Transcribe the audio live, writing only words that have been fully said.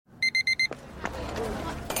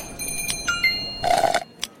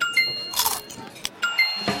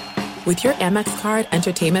With your Amex card,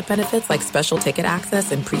 entertainment benefits like special ticket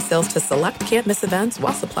access and pre-sales to select can't-miss events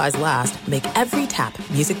while supplies last make every tap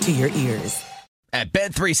music to your ears. At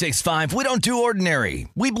Bet365, we don't do ordinary.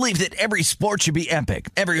 We believe that every sport should be epic.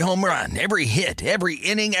 Every home run, every hit, every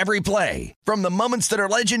inning, every play. From the moments that are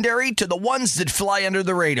legendary to the ones that fly under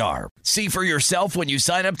the radar. See for yourself when you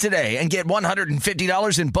sign up today and get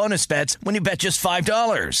 $150 in bonus bets when you bet just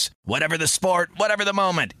 $5. Whatever the sport, whatever the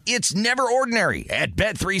moment, it's never ordinary at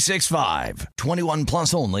Bet365. 21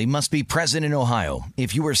 plus only. Must be present in Ohio.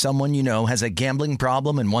 If you or someone you know has a gambling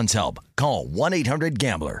problem and wants help, call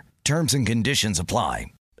 1-800-GAMBLER. Terms and conditions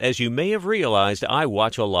apply. As you may have realized, I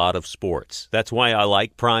watch a lot of sports. That's why I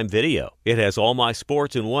like Prime Video. It has all my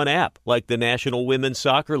sports in one app, like the National Women's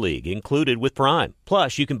Soccer League, included with Prime.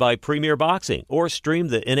 Plus, you can buy Premier Boxing or stream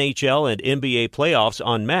the NHL and NBA playoffs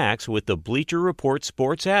on Max with the Bleacher Report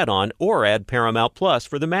Sports add-on, or add Paramount Plus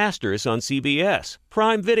for the Masters on CBS.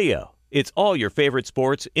 Prime Video. It's all your favorite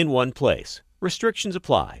sports in one place. Restrictions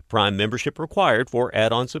apply. Prime membership required for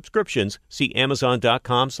add-on subscriptions. See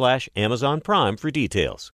Amazon.com/Amazon Prime for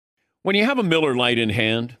details. When you have a Miller Lite in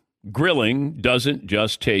hand, grilling doesn't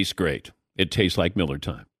just taste great. It tastes like Miller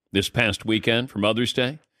time. This past weekend for Mother's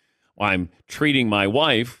Day, I'm treating my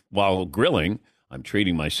wife while grilling. I'm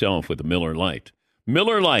treating myself with a Miller Lite.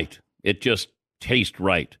 Miller Lite, it just tastes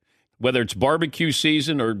right. Whether it's barbecue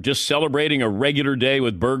season or just celebrating a regular day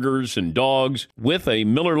with burgers and dogs, with a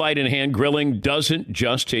Miller Lite in hand, grilling doesn't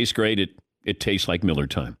just taste great. It tastes like Miller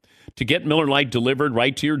time. To get Miller Lite delivered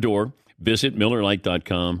right to your door, visit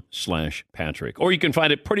MillerLite.com/Patrick. Or you can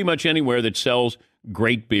find it pretty much anywhere that sells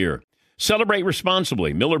great beer. Celebrate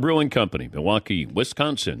responsibly. Miller Brewing Company, Milwaukee,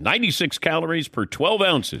 Wisconsin. 96 calories per 12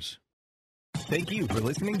 ounces. Thank you for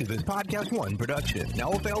listening to this Podcast One production.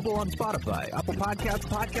 Now available on Spotify, Apple Podcasts,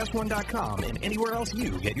 PodcastOne.com, and anywhere else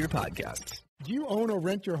you get your podcasts. Do you own or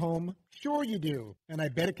rent your home? Sure you do, and I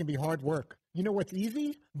bet it can be hard work. You know what's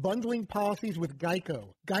easy? Bundling policies with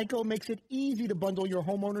Geico. Geico makes it easy to bundle your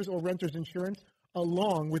homeowner's or renter's insurance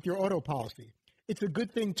along with your auto policy. It's a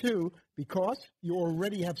good thing, too, because you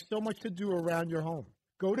already have so much to do around your home.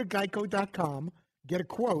 Go to Geico.com, get a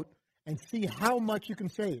quote, and see how much you can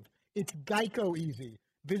save. It's Geico easy.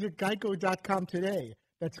 Visit Geico.com today.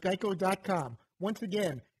 That's Geico.com. Once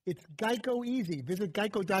again, it's Geico easy. Visit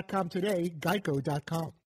Geico.com today,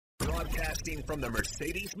 Geico.com. Broadcasting from the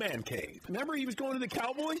Mercedes Man Cave. Remember he was going to the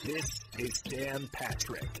Cowboys? This is Dan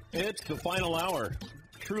Patrick. It's the final hour.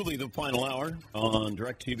 Truly the final hour on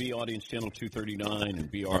DirecTV Audience Channel 239 and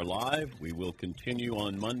BR Live. We will continue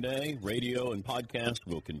on Monday. Radio and podcast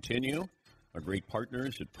will continue. Our great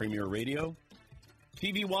partners at Premier Radio.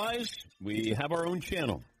 TV-wise, we have our own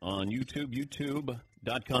channel on YouTube,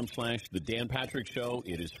 youtube.com/The Dan Patrick Show.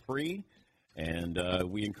 It is free, and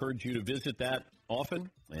we encourage you to visit that often.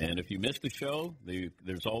 And if you miss the show,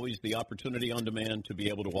 there's always the opportunity on demand to be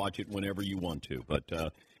able to watch it whenever you want to. But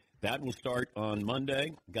that will start on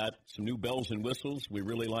Monday. Got some new bells and whistles. We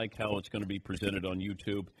really like how it's going to be presented on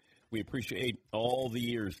YouTube. We appreciate all the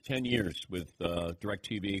years, 10 years with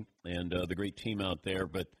DirecTV and the great team out there.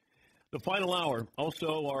 But the final hour,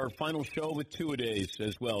 also our final show with two-a-days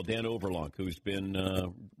as well, Dan Overlock, who's been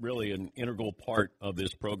really an integral part of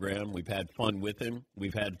this program. We've had fun with him.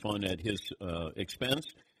 We've had fun at his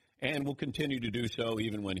expense, and we'll continue to do so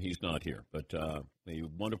even when he's not here. But a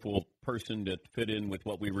wonderful person that fit in with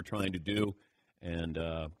what we were trying to do, and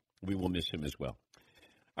we will miss him as well.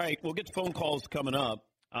 All right, we'll get to phone calls coming up.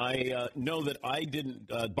 I know that I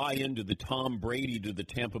didn't buy into the Tom Brady to the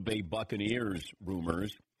Tampa Bay Buccaneers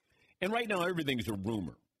rumors. And right now, everything's a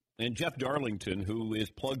rumor. And Jeff Darlington, who is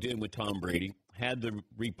plugged in with Tom Brady, had the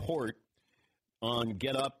report on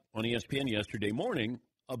Get Up on ESPN yesterday morning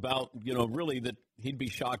about, really that he'd be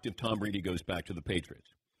shocked if Tom Brady goes back to the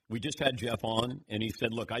Patriots. We just had Jeff on, and he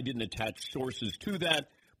said, look, I didn't attach sources to that,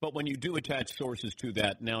 but when you do attach sources to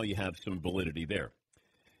that, now you have some validity there.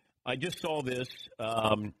 I just saw this.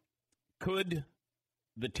 Could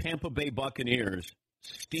the Tampa Bay Buccaneers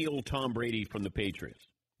steal Tom Brady from the Patriots?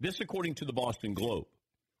 This, according to the Boston Globe.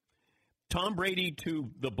 Tom Brady to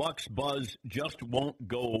the Bucs buzz just won't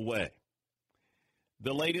go away.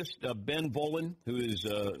 The latest, Ben Volen, who is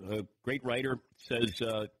a great writer, says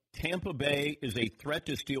Tampa Bay is a threat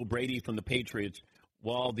to steal Brady from the Patriots,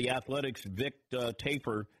 while the Athletics' Vic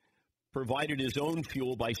Tafur provided his own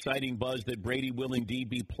fuel by citing buzz that Brady will indeed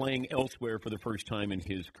be playing elsewhere for the first time in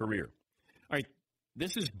his career. All right,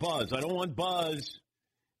 this is buzz. I don't want buzz.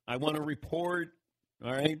 I want to report.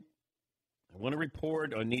 All right? I want to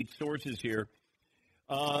report. I need sources here.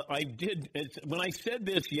 When I said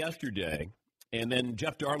this yesterday, and then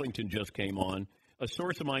Jeff Darlington just came on, a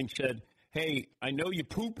source of mine said, hey, I know you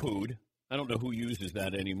poo-pooed. I don't know who uses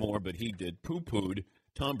that anymore, but he did. Poo-pooed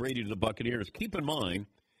Tom Brady to the Buccaneers. Keep in mind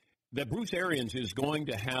that Bruce Arians is going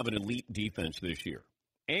to have an elite defense this year.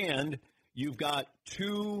 And you've got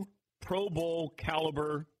 2 Pro Bowl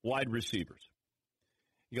caliber wide receivers.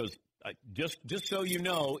 He goes, just so you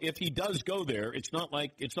know, if he does go there, it's not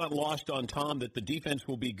lost on Tom that the defense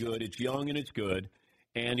will be good. It's young and it's good,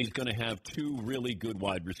 and he's going to have 2 really good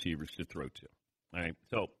wide receivers to throw to. All right,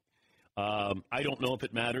 so I don't know if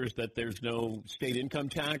it matters that there's no state income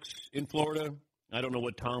tax in Florida. I don't know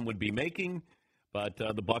what Tom would be making, but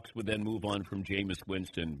the Bucs would then move on from Jameis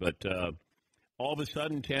Winston. But all of a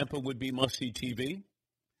sudden, Tampa would be must-see TV.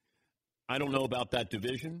 I don't know about that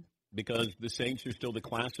division, because the Saints are still the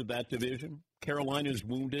class of that division. Carolina's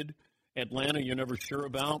wounded. Atlanta, you're never sure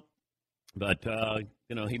about. But,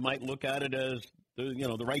 he might look at it as,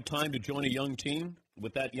 the right time to join a young team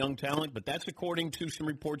with that young talent. But that's according to some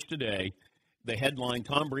reports today. The headline,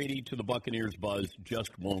 Tom Brady to the Buccaneers buzz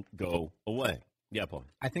just won't go away. Yeah, Paul.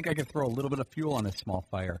 I think I could throw a little bit of fuel on this small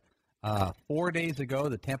fire. 4 days ago,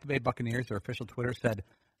 the Tampa Bay Buccaneers, their official Twitter, said,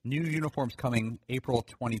 new uniforms coming April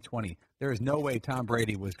 2020. There is no way Tom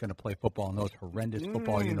Brady was going to play football in those horrendous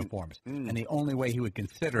football uniforms. And the only way he would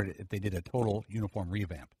consider it if they did a total uniform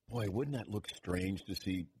revamp. Boy, wouldn't that look strange to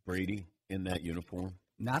see Brady in that uniform?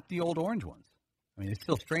 Not the old orange ones. I mean, it's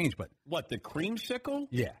still strange, but... What, the creamsicle?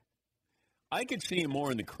 Yeah. I could see him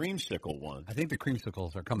more in the creamsicle one. I think the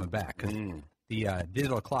creamsicles are coming back because the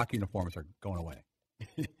digital clock uniforms are going away.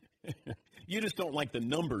 You just don't like the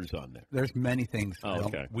numbers on there. There's many things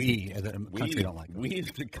we as a country don't like. We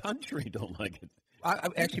as a country don't like it.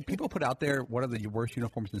 Actually, people put out there what are the worst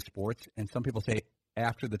uniforms in sports, and some people say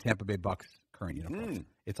after the Tampa Bay Bucks current uniforms.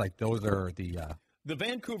 It's like those are the... The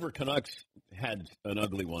Vancouver Canucks had an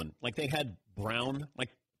ugly one. Like they had brown, like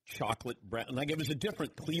chocolate brown. Like it was a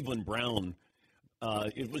different Cleveland brown.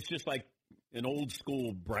 It was just like an old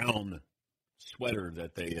school brown sweater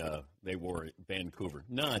that they wore at Vancouver.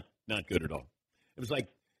 Not good at all. It was like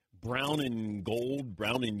brown and gold,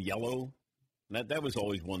 brown and yellow. That was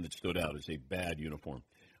always one that stood out as a bad uniform.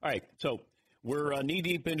 All right, so we're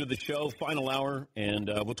knee-deep into the show, final hour, and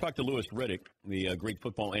we'll talk to Louis Riddick, the great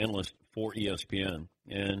football analyst for ESPN.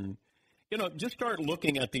 And, just start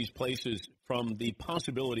looking at these places from the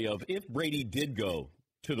possibility of if Brady did go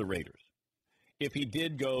to the Raiders, if he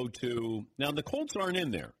did go to – now, the Colts aren't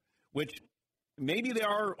in there, which maybe they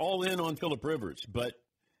are all in on Phillip Rivers, but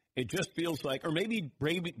it just feels like – or maybe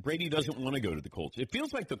Brady doesn't want to go to the Colts. It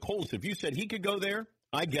feels like the Colts, if you said he could go there,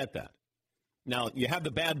 I get that. Now, you have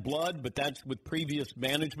the bad blood, but that's with previous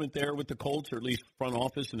management there with the Colts, or at least front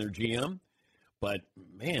office and their GM. But,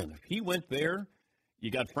 man, if he went there,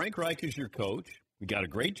 you got Frank Reich as your coach. You got a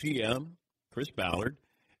great GM, Chris Ballard.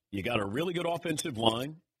 You got a really good offensive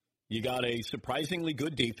line. You got a surprisingly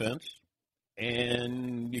good defense.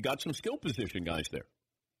 And you got some skill position guys there.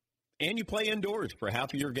 And you play indoors for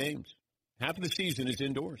half of your games. Half of the season is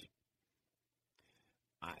indoors.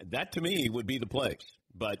 That, to me, would be the place.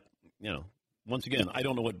 But, once again, I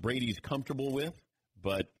don't know what Brady's comfortable with,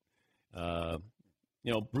 but,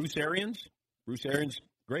 Bruce Arians,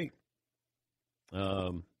 great.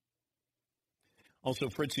 Also,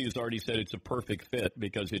 Fritzy has already said it's a perfect fit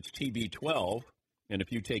because it's TB12, and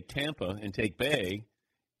if you take Tampa and take Bay,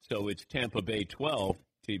 so it's Tampa Bay 12,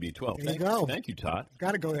 TB12. There you go. Thank you, Todd.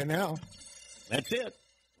 Got to go there now. That's it.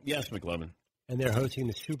 Yes, McLevin. And they're hosting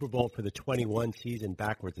the Super Bowl for the 21 season.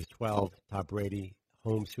 Backwards is 12. Tom Brady,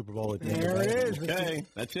 home Super Bowl. There it is. Okay,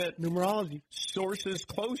 that's it. Numerology. Sources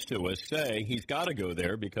close to us say he's got to go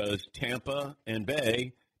there because Tampa and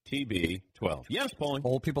Bay, TB12. Yes, Paulie.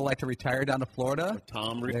 Old people like to retire down to Florida.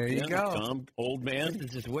 Tom, there you go. Tom, old man. This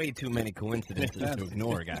is just way too many coincidences to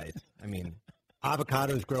ignore, guys. I mean,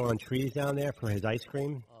 avocados grow on trees down there for his ice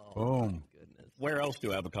cream. Boom. Goodness. Where else do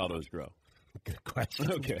avocados grow? Good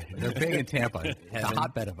question. Okay. They're big in Tampa. It's a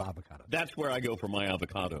hotbed of avocados. That's where I go for my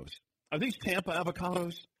avocados. Are these Tampa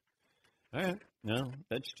avocados? All right. No,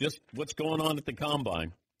 that's just what's going on at the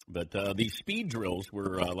Combine. But the speed drills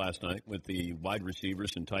were last night with the wide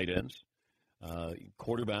receivers and tight ends,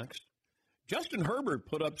 quarterbacks. Justin Herbert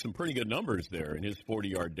put up some pretty good numbers there in his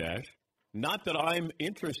 40-yard dash. Not that I'm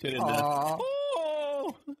interested in that.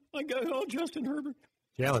 Oh, I got Justin Herbert.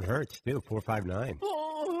 Jalen Hurts, too, 4.59.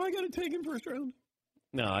 Oh, I got to take him first round.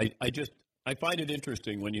 No, I find it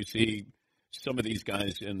interesting when you see some of these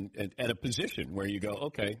guys at a position where you go,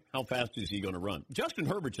 okay, how fast is he going to run? Justin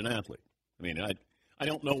Herbert's an athlete. I mean, I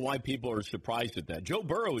don't know why people are surprised at that. Joe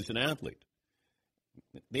Burrow is an athlete.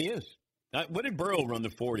 He is. What did Burrow run the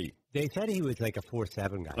 40? They said he was like a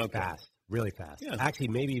 4.7 guy, fast. Really fast. Yeah. Actually,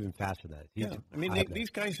 maybe even faster than that. Yeah. I mean, these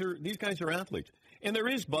guys are athletes. And there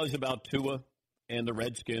is buzz about Tua and the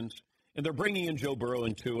Redskins, and they're bringing in Joe Burrow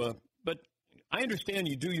and Tua. But I understand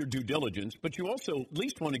you do your due diligence, but you also at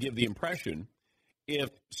least want to give the impression if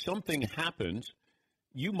something happens,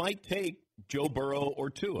 you might take Joe Burrow or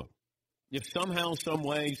Tua. If somehow, some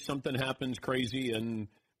way, something happens crazy and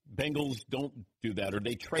Bengals don't do that, or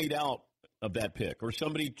they trade out of that pick, or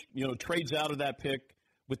somebody trades out of that pick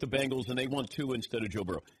with the Bengals and they want Tua instead of Joe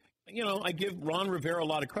Burrow. I give Ron Rivera a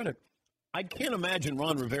lot of credit. I can't imagine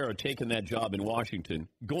Ron Rivera taking that job in Washington,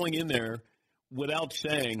 going in there without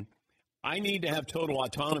saying, I need to have total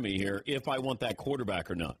autonomy here if I want that quarterback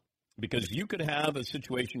or not. Because you could have a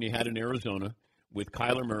situation you had in Arizona with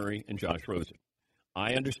Kyler Murray and Josh Rosen.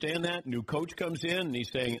 I understand that. New coach comes in, and he's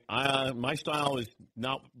saying, my style is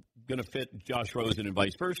not going to fit Josh Rosen and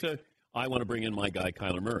vice versa. I want to bring in my guy,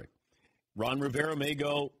 Kyler Murray. Ron Rivera may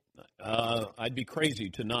go, I'd be crazy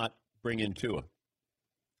to not bring in Tua.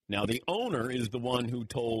 Now, the owner is the one who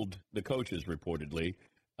told the coaches, reportedly,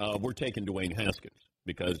 we're taking Dwayne Haskins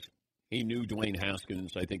because he knew Dwayne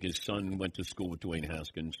Haskins. I think his son went to school with Dwayne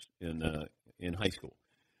Haskins in high school.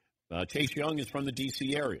 Chase Young is from the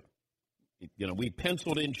D.C. area. We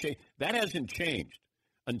penciled in Chase. That hasn't changed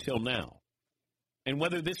until now. And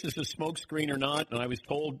whether this is a smokescreen or not, and I was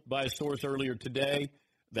told by a source earlier today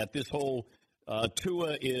that this whole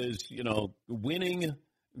Tua is, winning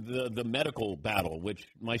the medical battle, which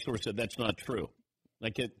my source said that's not true.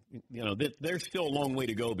 There's still a long way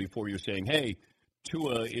to go before you're saying, hey,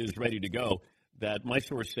 Tua is ready to go. That my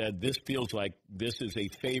source said this feels like this is a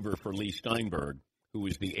favor for Lee Steinberg, who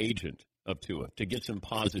is the agent of Tua, to get some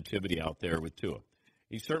positivity out there with Tua.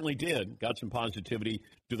 He certainly did, got some positivity.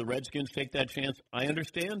 Do the Redskins take that chance? I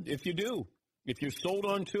understand if you do. If you're sold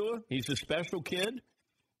on Tua, he's a special kid,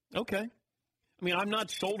 okay. I mean, I'm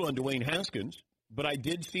not sold on Dwayne Haskins, but I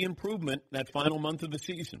did see improvement that final month of the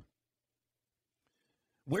season.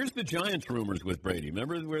 Where's the Giants rumors with Brady?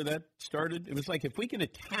 Remember where that started? It was like, if we can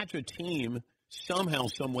attach a team somehow,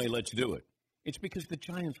 some way, let's do it. It's because the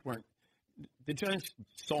Giants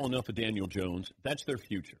saw enough of Daniel Jones. That's their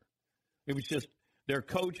future. It was just their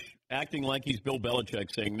coach acting like he's Bill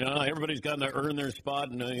Belichick, saying, no, everybody's got to earn their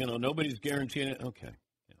spot, and nobody's guaranteeing it. Okay.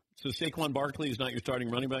 Yeah. So Saquon Barkley is not your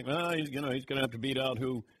starting running back? He's going to have to beat out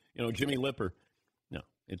Jimmy Lipper. No.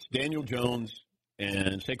 It's Daniel Jones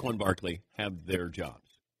and Saquon Barkley have their jobs.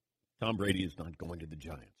 Tom Brady is not going to the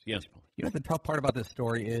Giants. Yes, Paul. The tough part about this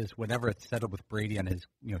story is whenever it's settled with Brady and his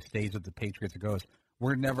stays with the Patriots or goes,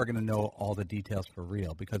 we're never going to know all the details for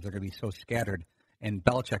real because they're going to be so scattered, and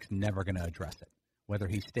Belichick's never going to address it. Whether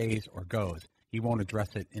he stays or goes, he won't address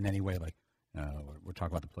it in any way like, we're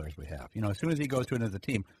talking about the players we have. As soon as he goes to another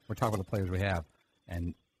team, we're talking about the players we have,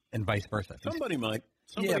 and vice versa. Somebody might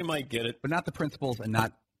get it. But not the principals and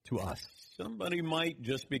not to us. Somebody might,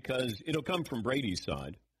 just because it'll come from Brady's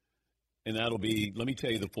side. And that'll be, let me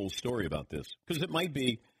tell you the full story about this. Because it might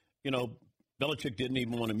be, Belichick didn't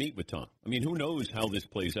even want to meet with Tom. I mean, who knows how this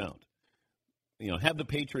plays out? Have the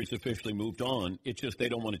Patriots officially moved on? It's just they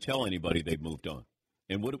don't want to tell anybody they've moved on.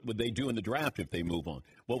 And what would they do in the draft if they move on?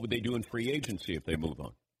 What would they do in free agency if they move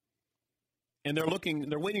on? And they're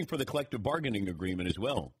waiting for the collective bargaining agreement as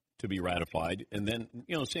well to be ratified. And then,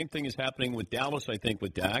 same thing is happening with Dallas, I think,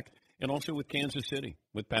 with Dak, and also with Kansas City,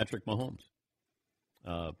 with Patrick Mahomes.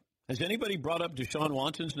 Has anybody brought up Deshaun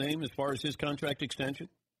Watson's name as far as his contract extension?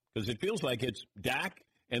 Because it feels like it's Dak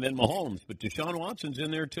and then Mahomes, but Deshaun Watson's in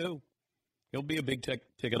there too. He'll be a big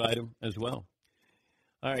ticket item as well.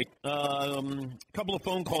 All right, a couple of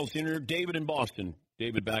phone calls in here. David in Boston.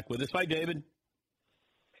 David back with us. Hi, David.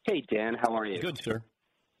 Hey, Dan. How are you? Good, sir.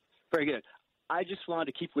 Very good. I just wanted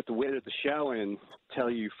to keep with the weight of the show and tell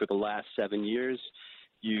you for the last 7 years,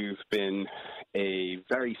 you've been a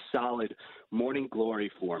very solid morning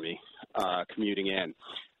glory for me commuting in.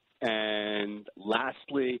 And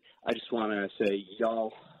lastly, I just want to say,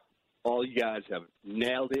 all you guys have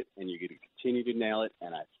nailed it, and you're going to continue to nail it,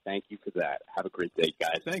 and I thank you for that. Have a great day,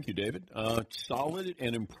 guys. Thank you, David. Solid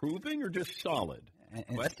and improving, or just solid?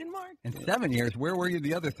 Question mark? In 7 years, where were you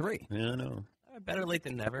the other 3? Yeah, I know. Better late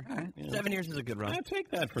than never. All right. Yeah. 7 years is a good run. I'll take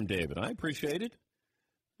that from David. I appreciate it.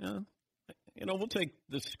 Yeah. We'll take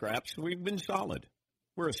the scraps. We've been solid.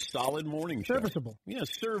 We're a solid morning show. Serviceable. Yeah,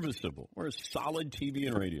 serviceable. We're a solid TV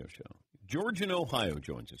and radio show. George in Ohio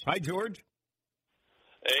joins us. Hi, George.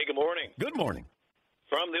 Hey, good morning. Good morning.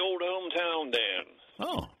 From the old hometown, Dan.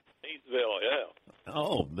 Oh. Eastville, yeah.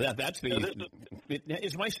 Oh, that's the...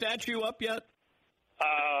 Is my statue up yet?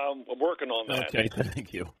 I'm working on that. Okay,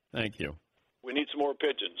 thank you. Thank you. We need some more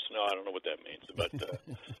pigeons. No, I don't know what that means. But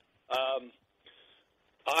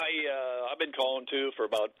I've been calling too for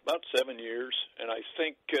about 7 years, and I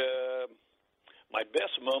think my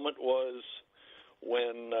best moment was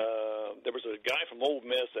when there was a guy from Ole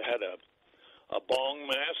Miss that had a bong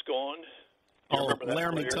mask on. You remember that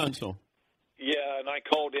Laramie player? Tunsil. Yeah, and I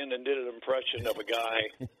called in and did an impression of a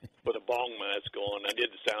guy with a bong mask on. I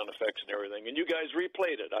did the sound effects and everything, and you guys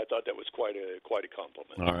replayed it. I thought that was quite a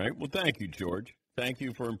compliment. All right. Well, thank you, George. Thank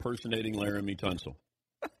you for impersonating Laramie Tunsil.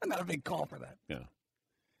 Not a big call for that. Yeah.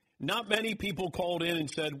 Not many people called in and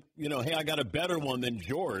said, hey, I got a better one than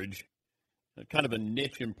George. Kind of a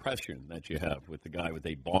niche impression that you have with the guy with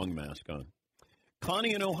a bong mask on.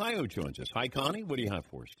 Connie in Ohio joins us. Hi, Connie. What do you have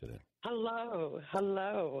for us today? Hello.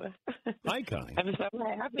 Hi, Connie. I'm so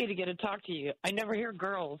happy to get to talk to you. I never hear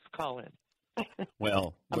girls calling.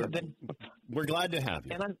 Well, we're glad to have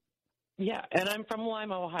you. And I'm from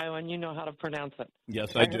Lima, Ohio, and you know how to pronounce it.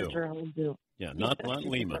 Yes, I do. Heard how you do. Yeah, not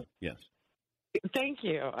Lima. Yes. Thank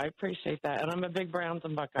you. I appreciate that. And I'm a big Browns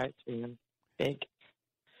and Buckeyes fan. Big.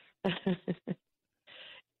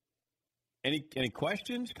 Any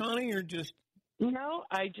questions, Connie, or just? No,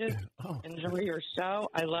 I just enjoy your show.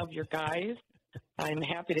 I love your guys. I'm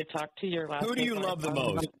happy to talk to your last. Who do you love the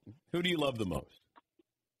most? Who do you love the most?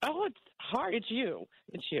 Oh, it's hard. It's you.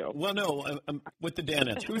 Well, no, with the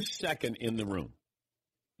Danettes. Who's second in the room?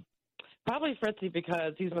 Probably Fritzy,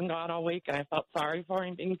 because he's been gone all week, and I felt sorry for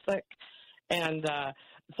him being sick. And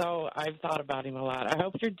so I've thought about him a lot. I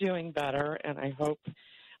hope you're doing better, and I hope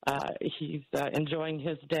he's enjoying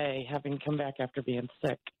his day, having come back after being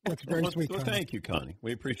sick. That's very sweet, Well, Connie. thank you, Connie.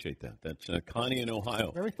 We appreciate that. That's Connie in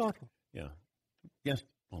Ohio. Very thoughtful. Yeah. Yes,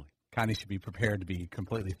 Paulie. Connie should be prepared to be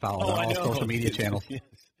completely fouled Oh, on I all know. social media channels. Yes.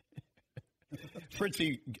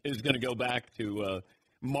 Fritzy is going to go back to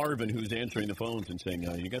Marvin, who's answering the phones and saying,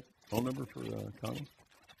 you got the phone number for Connie?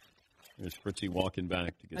 There's Fritzy walking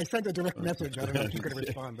back to get. I sent a direct message. I don't know if she's going to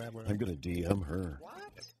respond that way. I'm going to DM her. What?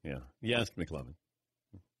 Yeah. Yes, McLovin.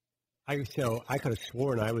 I could have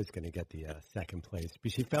sworn I was going to get the second place,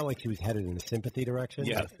 but she felt like she was headed in a sympathy direction.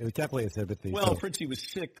 Yeah. It was definitely a sympathy. Well, Fritzy was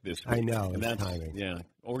sick this week. I know. And It's timing. Yeah.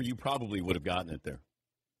 Or you probably would have gotten it there.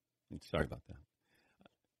 Sorry about that.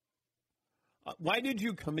 Why did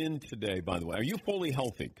you come in today, by the way? Are you fully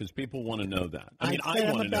healthy? Because people want to know that. I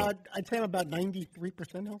want to know. I'd say I'm about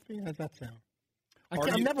 93% healthy. How's that sound? you-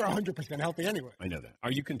 I'm never 100% healthy anyway. I know that.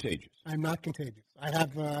 Are you contagious? I'm not contagious. I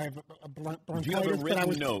have a bronchitis. Do you have a but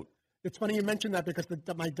written note? It's funny you mentioned that because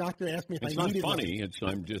my doctor asked me if It's I not needed funny.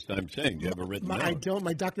 one. I'm saying, do you have a written note? I don't.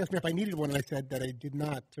 My doctor asked me if I needed one, and I said that I did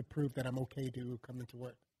not, to prove that I'm okay to come into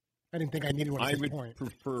work. I didn't think I needed one at I this would point.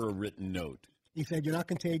 prefer a written note. He said, you're not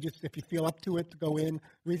contagious. If you feel up to it, go in.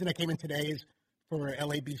 The reason I came in today is for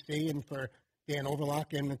LABC and for Dan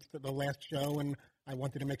Overlock, and it's the last show, and I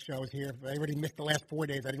wanted to make sure I was here. I already missed the last 4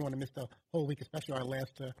 days. I didn't want to miss the whole week, especially our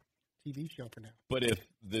last TV show for now. But if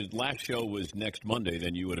the last show was next Monday,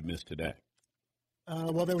 then you would have missed today.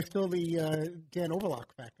 Well, there was still the Dan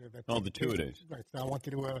Overlock factor. The 2 days. Right. So I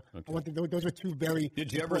wanted to. Those were two very.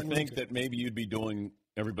 Did you ever important think weeks. that maybe you'd be doing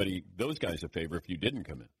those guys a favor if you didn't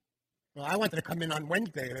come in? Well, I wanted to come in on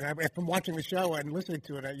Wednesday, and from watching the show and listening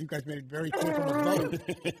to it, you guys made it very clear from the vote.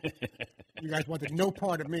 You guys wanted no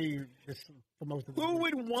part of me for most of the Who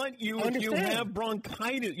week. would want you if you have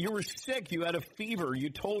bronchitis? You were sick. You had a fever. You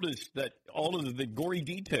told us that all of the gory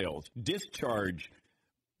details, discharge,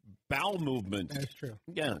 bowel movements. That's true.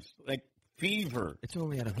 Yes, like fever. It's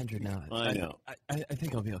only at 100 now. I know. I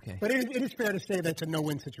think I'll be okay. But it is fair to say that it's a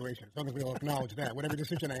no-win situation, as long as we all acknowledge that. Whatever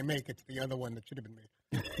decision I make, it's the other one that should have been made.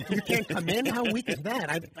 You can't come in? How weak is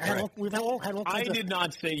that? We've all had all kinds I did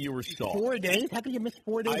not say you were soft. 4 days? How can you miss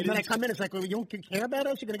 4 days? And then I come in, it's like, well, you don't care about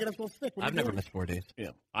us? You're going to get us all sick. I've never missed 4 days. Yeah,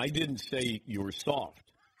 I didn't say you were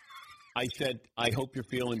soft. I said, I hope you're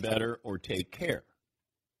feeling better or take care.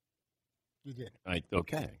 You did.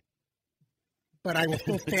 Okay. But I will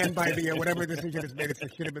still stand by the whatever decision is made. It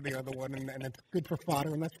should have been the other one, and it's good for fodder,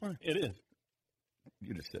 and that's fine. It is.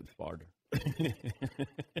 You just said fodder.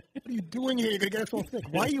 What are you doing here? You're going to get us all sick.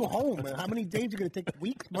 Why are you home? How many days are you going to take?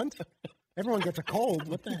 Weeks? Months? Everyone gets a cold.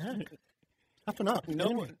 What the heck? Toughen up.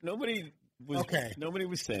 Nobody was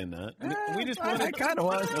saying that. We just I kind of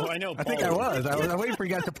was. Oh, I know. I think I was. I was waiting for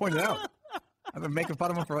you guys to point it out. I've been making fun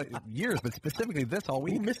of him for years, but specifically this all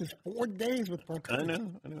week. He misses 4 days with bronchitis. I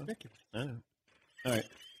know. All right.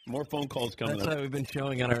 More phone calls coming That's up. why we've been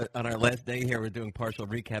showing on our last day here. We're doing partial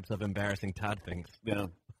recaps of embarrassing Todd things. Yeah.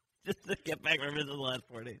 Just to get back from the last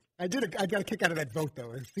 4 days. I got a kick out of that vote,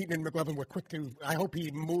 though. Seaton and McLovin were quick to. I hope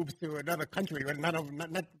he moves to another country, but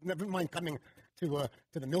never mind coming to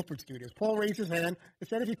the Milford studios. Paul raised his hand and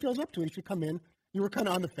said if he feels up to it, he should come in. You were kind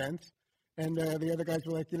of on the fence. And the other guys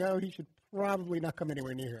were like, he should probably not come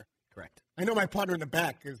anywhere near here. Correct. I know my partner in the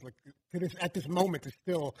back is like, at this moment, is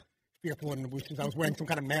still fearful and wishes I was wearing some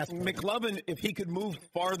kind of mask. McLovin, if he could move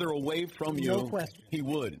farther away from you, no question, he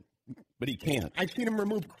would. But he can't. I've seen him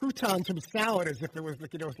remove croutons from salad as if it was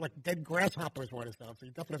like dead grasshoppers or something. So he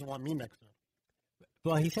definitely doesn't want me next to him.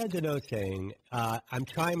 Well, he sent a note saying, I'm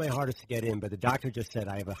trying my hardest to get in, but the doctor just said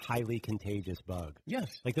I have a highly contagious bug.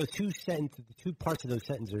 Yes. Like those two parts of those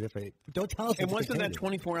sentences are different. Don't tell us. And wasn't that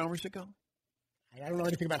 24 hours ago? I don't know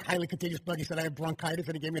anything about highly contagious bug. He said I have bronchitis,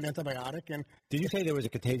 and he gave me an antibiotic. And did you say there was a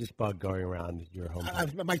contagious bug going around your home?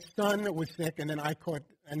 My son was sick, and then I caught.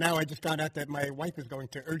 And now I just found out that my wife is going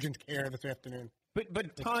to urgent care this afternoon.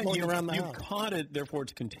 But Todd, you caught it, therefore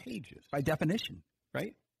it's contagious by definition,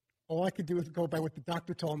 right? All I could do is go by what the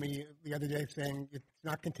doctor told me the other day, saying it's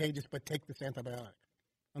not contagious, but take this antibiotic.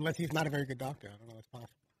 Unless he's not a very good doctor, I don't know if it's possible.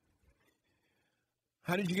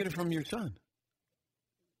 How did you get it from your son?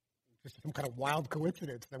 Just some kind of wild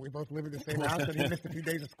coincidence that we both live in the same house, and he missed a few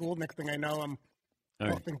days of school. Next thing I know, I'm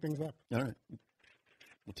coughing things up. All right.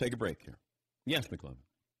 We'll take a break here. Yes, McLovin.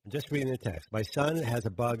 I'm just reading the text. My son has a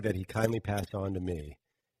bug that he kindly passed on to me.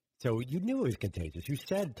 So you knew it was contagious. You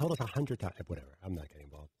told us 100 times. Whatever. I'm not getting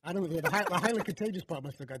involved. I don't know. The highly contagious part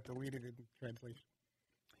must have got deleted in translation.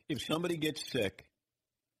 If somebody gets sick,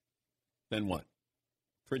 then what?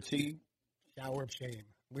 Fritzy? Shower of shame.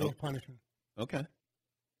 Real punishment. Okay.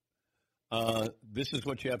 This is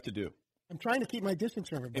what you have to do. I'm trying to keep my distance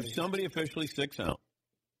from everybody. If somebody officially sticks out,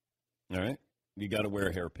 all right, you got to wear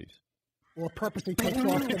a hairpiece. Or purposely takes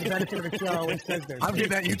off for the benefit of the show and says this. I'll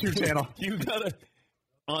give that YouTube channel. You got to,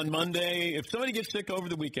 on Monday, if somebody gets sick over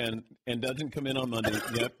the weekend and doesn't come in on Monday,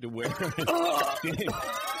 you have to wear the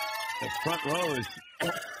front row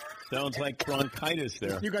sounds like bronchitis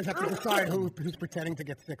there. You guys have to decide who's pretending to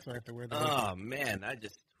get sick, so I have to wear the Oh, man,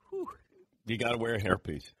 You got to wear a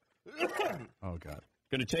hairpiece. Oh, God.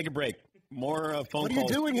 Going to take a break. More phone calls. What are you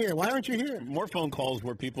doing here? Why aren't you here? More phone calls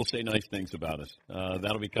where people say nice things about us.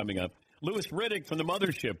 That'll be coming up. Louis Riddick from the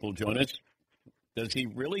Mothership will join us. Does he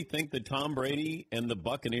really think that Tom Brady and the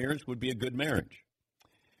Buccaneers would be a good marriage?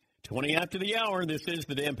 20 after the hour, this is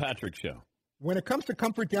the Dan Patrick Show. When it comes to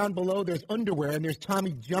comfort down below, there's underwear, and there's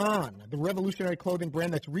Tommy John, the revolutionary clothing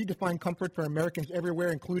brand that's redefined comfort for Americans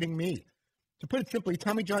everywhere, including me. To put it simply,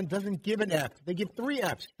 Tommy John doesn't give an F. They give 3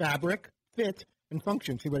 Fs: fabric, fit, and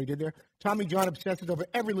function. See what he did there? Tommy John obsesses over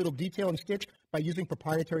every little detail and stitch by using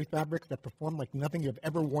proprietary fabrics that perform like nothing you've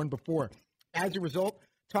ever worn before. As a result,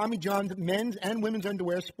 Tommy John's men's and women's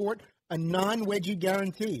underwear sport a non-wedgie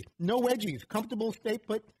guarantee. No wedgies, comfortable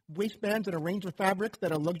stay-put waistbands and a range of fabrics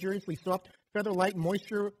that are luxuriously soft, feather-light,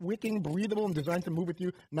 moisture-wicking, breathable, and designed to move with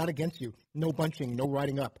you, not against you. No bunching, no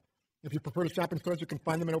riding up. If you prefer to shop in stores, you can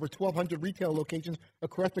find them in over 1,200 retail locations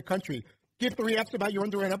across the country. Give 3 Fs about your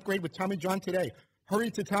underwear and upgrade with Tommy John today. Hurry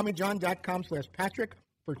to TommyJohn.com/Patrick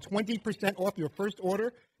for 20% off your first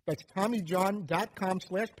order. That's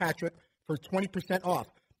TommyJohn.com/Patrick for 20% off.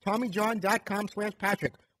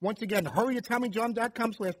 TommyJohn.com/Patrick. Once again, hurry to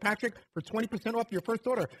TommyJohn.com/Patrick for 20% off your first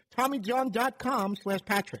order.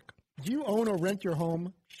 TommyJohn.com/Patrick. Do you own or rent your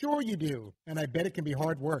home? Sure you do, and I bet it can be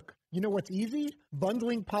hard work. You know what's easy?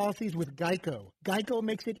 Bundling policies with Geico. Geico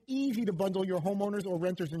makes it easy to bundle your homeowner's or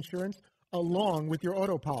renter's insurance along with your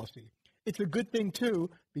auto policy. It's a good thing, too,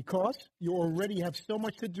 because you already have so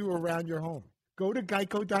much to do around your home. Go to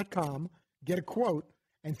Geico.com, get a quote,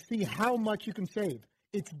 and see how much you can save.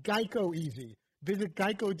 It's Geico easy. Visit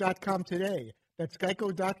Geico.com today. That's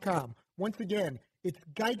Geico.com. Once again, it's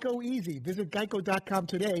Geico easy. Visit Geico.com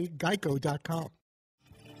today, Geico.com.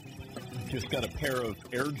 Just got a pair of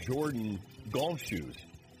Air Jordan golf shoes.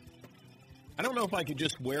 I don't know if I could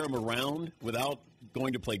just wear them around without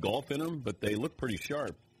going to play golf in them, but they look pretty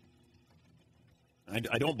sharp. I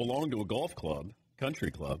don't belong to a golf club,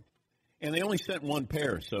 country club, and they only sent 1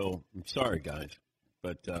 pair, so I'm sorry, guys.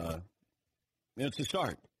 But it's a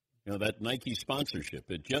start. You know, that Nike sponsorship,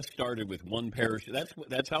 it just started with 1 pair of shoes.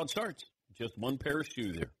 That's how it starts. Just 1 pair of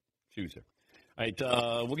shoes there. All right,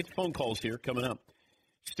 we'll get the phone calls here coming up.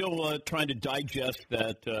 Still trying to digest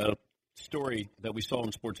that story that we saw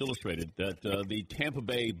in Sports Illustrated, that the Tampa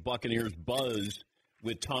Bay Buccaneers buzz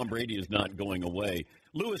with Tom Brady is not going away.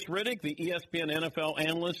 Louis Riddick, the ESPN NFL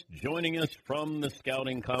analyst, joining us from the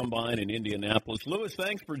Scouting Combine in Indianapolis. Louis,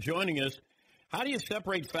 thanks for joining us. How do you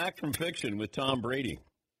separate fact from fiction with Tom Brady?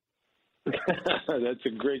 That's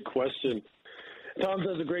a great question. Tom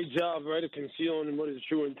does a great job, right, of concealing what his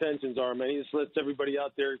true intentions are, man. He just lets everybody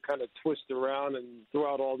out there kind of twist around and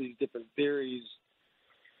throw out all these different theories.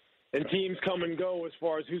 And teams come and go as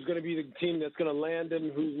far as who's going to be the team that's going to land him,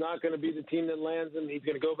 who's not going to be the team that lands him. He's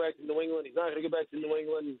going to go back to New England. He's not going to go back to New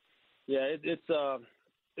England. Yeah, it's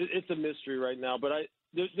a mystery right now. But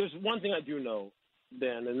there's one thing I do know,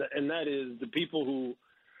 Dan, and that is the people who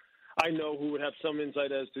I know who would have some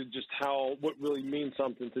insight as to just what really means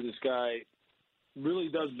something to this guy really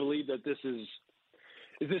does believe that this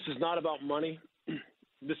is not about money.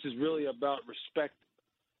 This is really about respect.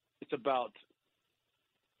 It's about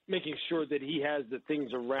making sure that he has the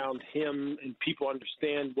things around him and people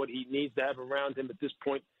understand what he needs to have around him at this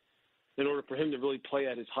point in order for him to really play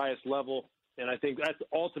at his highest level. And I think that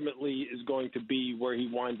ultimately is going to be where he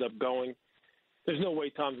winds up going. There's no way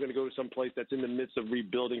Tom's going to go to some place that's in the midst of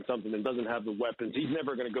rebuilding something and doesn't have the weapons. He's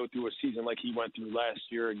never going to go through a season like he went through last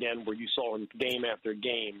year again, where you saw him game after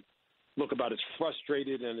game look about as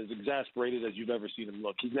frustrated and as exasperated as you've ever seen him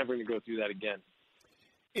look. He's never going to go through that again.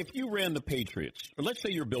 If you ran the Patriots, or let's say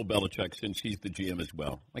you're Bill Belichick, since he's the GM as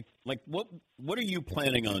well, like what are you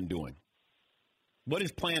planning on doing? What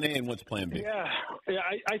is Plan A and what's Plan B? Yeah,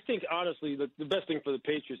 I think honestly the best thing for the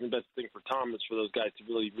Patriots and the best thing for Tom is for those guys to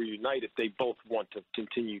really reunite if they both want to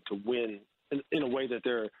continue to win in a way that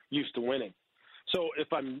they're used to winning. So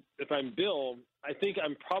if I'm Bill, I think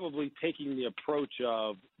I'm probably taking the approach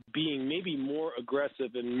of being maybe more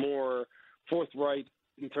aggressive and more forthright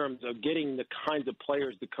in terms of getting the kinds of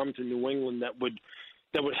players to come to New England that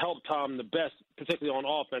would help Tom the best, particularly on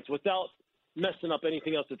offense, without messing up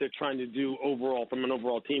anything else that they're trying to do overall from an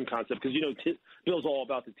overall team concept. Because, Bill's all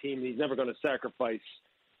about the team, and he's never going to sacrifice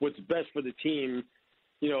what's best for the team,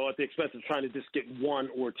 at the expense of trying to just get one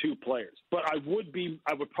or two players. But I would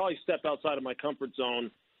probably step outside of my comfort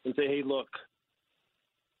zone and say, hey, look,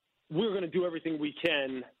 we're going to do everything we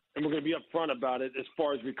can, and we're going to be upfront about it as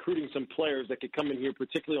far as recruiting some players that could come in here,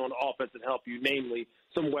 particularly on offense, and help you, namely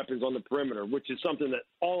some weapons on the perimeter, which is something that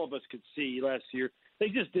all of us could see last year. They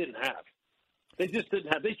just didn't have. They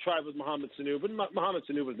tried with Mohamed Sanu, but Mohamed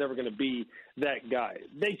Sanu was never going to be that guy.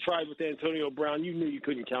 They tried with Antonio Brown. You knew you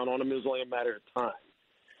couldn't count on him. It was only a matter of time.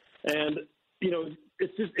 And,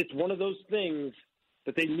 it's one of those things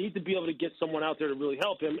that they need to be able to get someone out there to really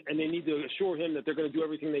help him, and they need to assure him that they're going to do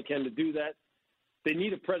everything they can to do that. They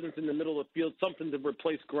need a presence in the middle of the field, something to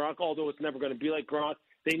replace Gronk, although it's never going to be like Gronk.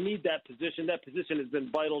 They need that position. That position has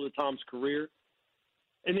been vital to Tom's career.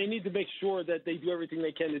 And they need to make sure that they do everything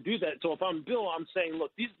they can to do that. So if I'm Bill, I'm saying,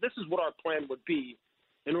 look, this is what our plan would be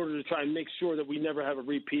in order to try and make sure that we never have a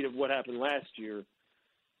repeat of what happened last year.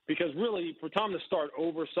 Because really, for Tom to start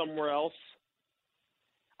over somewhere else,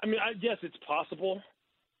 I mean, I guess it's possible.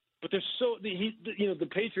 But the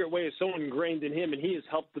Patriot way is so ingrained in him, and he has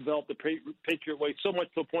helped develop the Patriot way so much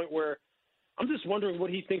to the point where I'm just wondering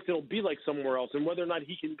what he thinks it'll be like somewhere else, and whether or not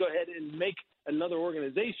he can go ahead and make another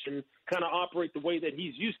organization kind of operate the way that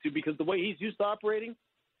he's used to, because the way he's used to operating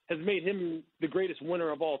has made him the greatest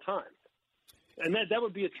winner of all time. And that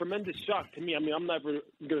would be a tremendous shock to me. I mean, I'm never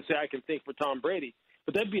going to say I can think for Tom Brady,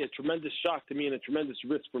 but that'd be a tremendous shock to me and a tremendous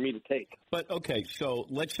risk for me to take. But, okay, so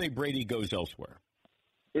let's say Brady goes elsewhere.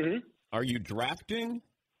 Mm-hmm. Are you drafting,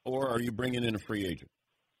 or are you bringing in a free agent?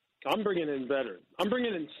 I'm bringing in veteran. I'm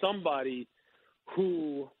bringing in somebody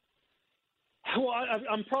who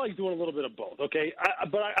I'm probably doing a little bit of both, okay?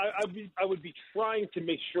 I would be trying to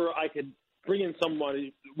make sure I could bring in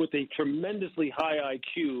somebody with a tremendously high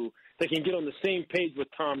IQ that can get on the same page with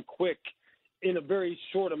Tom quick in a very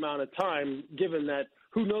short amount of time, given that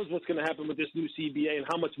who knows what's going to happen with this new CBA and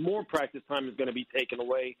how much more practice time is going to be taken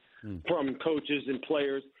away from coaches and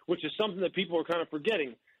players, which is something that people are kind of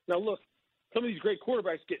forgetting. Now, look, some of these great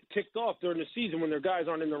quarterbacks get ticked off during the season when their guys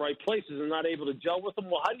aren't in the right places and not able to gel with them.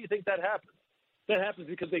 Well, how do you think that happens? That happens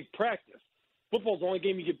because they practice. Football's the only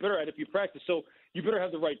game you get better at if you practice. So you better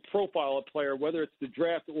have the right profile of player, whether it's the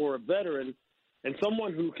draft or a veteran, and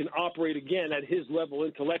someone who can operate, again, at his level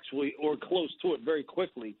intellectually or close to it very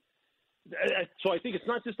quickly. So I think it's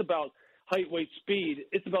not just about height, weight, speed.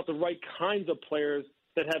 It's about the right kinds of players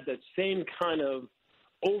that have that same kind of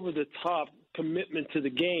over-the-top commitment to the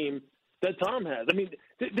game that Tom has. I mean,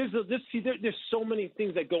 there's so many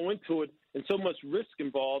things that go into it and so much risk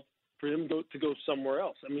involved for him to go somewhere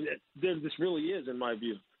else. I mean, this really is, in my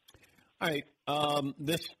view. All right.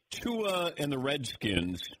 This Tua and the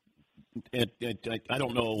Redskins, I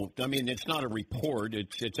don't know. I mean, it's not a report.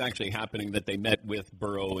 It's actually happening that they met with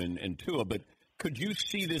Burrow and Tua. But could you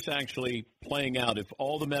see this actually playing out if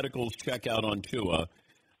all the medicals check out on Tua?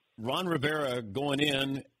 Ron Rivera going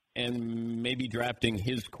in and maybe drafting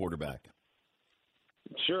his quarterback.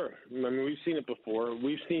 Sure. I mean, we've seen it before.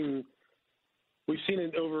 We've seen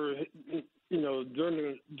it over,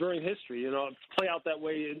 during history, play out that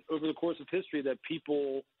way over the course of history, that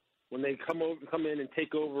people when they come in and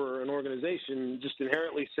take over an organization, just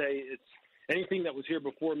inherently say it's anything that was here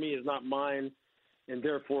before me is not mine, and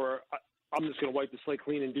therefore I'm just going to wipe the slate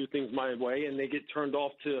clean and do things my way, and they get turned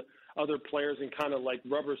off to other players and kind of like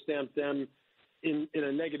rubber stamp them in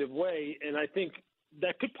a negative way. And I think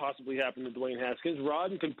that could possibly happen to Dwayne Haskins.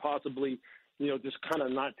 Rodden could possibly, just kind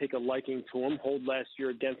of not take a liking to him, hold last year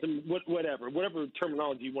against him, whatever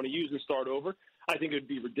terminology you want to use and start over. I think it would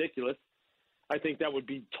be ridiculous. I think that would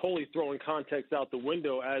be totally throwing context out the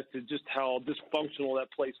window as to just how dysfunctional that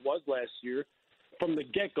place was last year. From the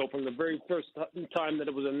get-go, from the very first time that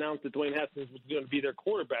it was announced that Dwayne Haskins was going to be their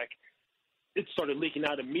quarterback, it started leaking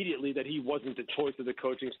out immediately that he wasn't the choice of the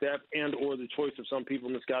coaching staff and or the choice of some people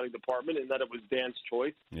in the scouting department, and that it was Dan's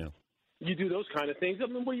choice. Yeah. You do those kind of things. I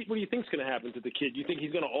mean, what do you think is going to happen to the kid? You think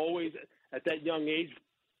he's going to always, at that young age,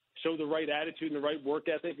 show the right attitude and the right work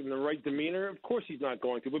ethic and the right demeanor? Of course he's not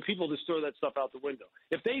going to, but people just throw that stuff out the window.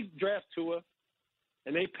 If they draft Tua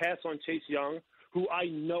and they pass on Chase Young, who I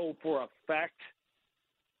know for a fact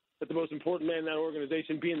that the most important man in that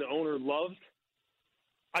organization, being the owner, loves,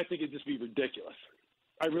 I think it'd just be ridiculous.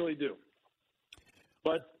 I really do.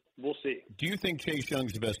 But we'll see. Do you think Chase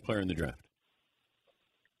Young's the best player in the draft?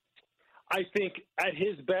 I think at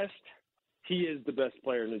his best, he is the best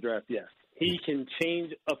player in the draft, yes. He can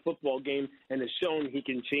change a football game and has shown he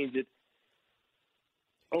can change it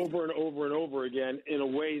over and over and over again in a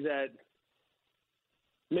way that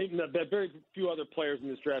maybe that very few other players in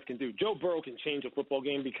this draft can do. Joe Burrow can change a football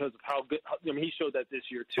game because of how good he showed that this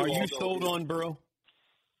year, too. Are you sold on Burrow?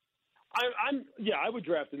 I would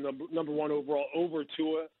draft the number one overall over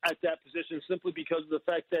Tua at that position simply because of the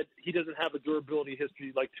fact that he doesn't have a durability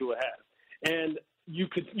history like Tua has. And you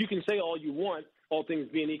can say all you want, all things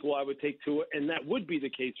being equal, I would take Tua, and that would be the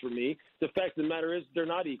case for me. The fact of the matter is they're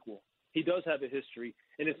not equal. He does have a history,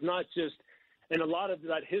 and it's not just – and a lot of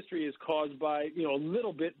that history is caused by, a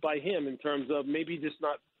little bit by him in terms of maybe just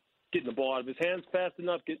not getting the ball out of his hands fast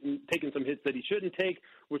enough, taking some hits that he shouldn't take,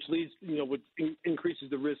 which leads, which increases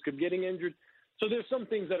the risk of getting injured. So there's some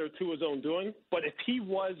things that are to his own doing. But if he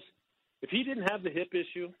didn't have the hip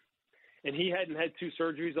issue, and he hadn't had 2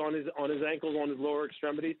 surgeries on his ankles, on his lower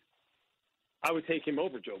extremities, I would take him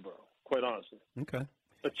over Joe Burrow, quite honestly. Okay.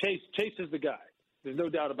 But Chase is the guy. There's no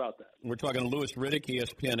doubt about that. We're talking to Louis Riddick,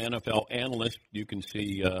 ESPN NFL analyst. You can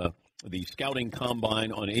see the Scouting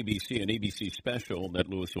Combine on ABC, an ABC special that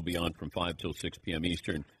Louis will be on from 5 till 6 p.m.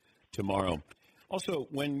 Eastern tomorrow. Also,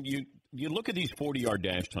 when you look at these 40-yard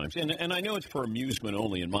dash times, and I know it's for amusement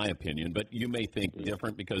only in my opinion, but you may think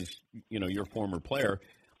different because, you're a former player.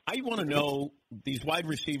 I want to know these wide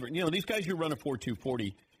receivers, these guys who run a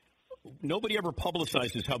 4.240, nobody ever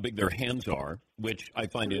publicizes how big their hands are, which I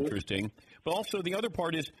find interesting. But also the other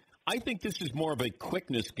part is I think this is more of a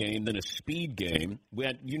quickness game than a speed game.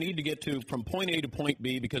 You need to get from point A to point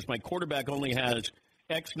B because my quarterback only has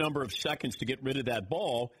X number of seconds to get rid of that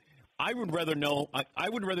ball. I would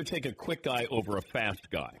rather take a quick guy over a fast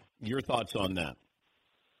guy. Your thoughts on that?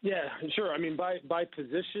 Yeah, sure. I mean, by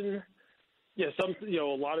position,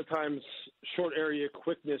 a lot of times short area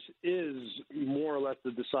quickness is more or less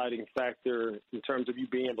the deciding factor in terms of you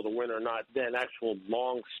being able to win or not than actual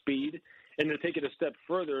long speed. And to take it a step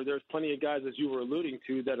further, there's plenty of guys, as you were alluding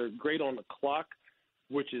to, that are great on the clock,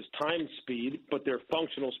 which is time speed, but their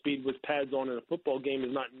functional speed with pads on in a football game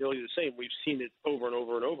is not nearly the same. We've seen it over and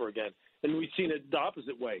over and over again. And we've seen it the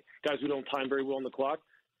opposite way. Guys who don't time very well on the clock,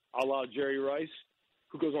 a la Jerry Rice,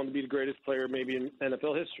 who goes on to be the greatest player maybe in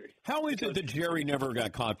NFL history. How is it that Jerry never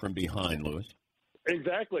got caught from behind, Louis?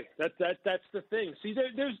 Exactly. That's the thing. See,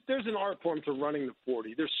 there's an art form to running the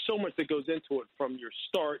 40. There's so much that goes into it, from your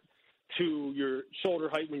start to your shoulder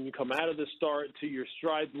height when you come out of the start, to your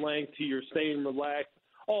stride length, to your staying relaxed,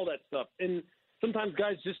 all that stuff. And sometimes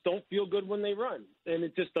guys just don't feel good when they run, and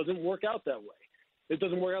it just doesn't work out that way. It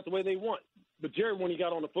doesn't work out the way they want. But Jerry, when he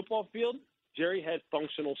got on the football field, Jerry had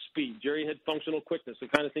functional speed. Jerry had functional quickness, the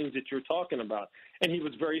kind of things that you're talking about. And he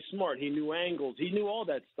was very smart. He knew angles. He knew all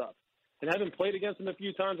that stuff. And having played against him a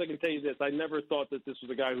few times, I can tell you this. I never thought that this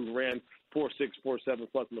was a guy who ran 4.6,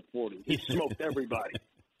 4.7 plus in the 40. He smoked everybody.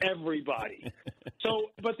 Everybody. So,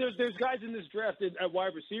 but there's guys in this draft at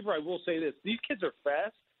wide receiver. I will say this. These kids are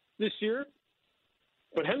fast this year.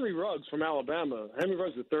 But Henry Ruggs from Alabama, Henry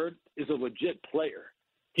Ruggs III, is a legit player.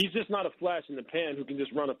 He's just not a flash in the pan who can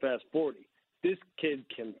just run a fast 40. This kid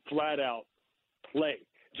can flat out play.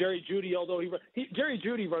 Jerry Jeudy, although Jerry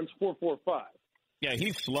Jeudy runs 4.45. Yeah,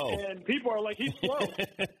 he's slow. And people are like, he's slow.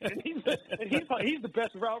 and he's the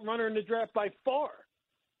best route runner in the draft by far.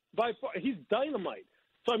 By far. He's dynamite.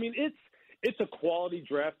 So, I mean, it's a quality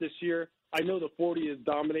draft this year. I know the 40 is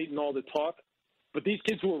dominating all the talk, But these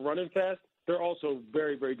kids who are running fast, they're also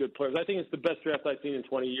very, very good players. I think it's the best draft I've seen in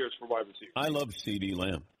 20 years for wide receivers. I love C.D.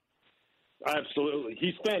 Lamb. Absolutely.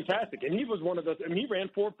 He's fantastic. And he was one of those, he ran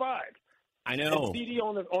 4.5. I know. And C.D.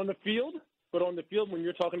 on the field, but on the field when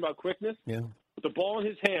you're talking about quickness, with the ball in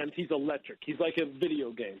his hands, he's electric. He's like a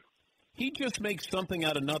video game. He just makes something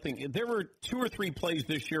out of nothing. There were 2 or 3 plays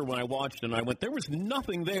this year when I watched, and I went, there was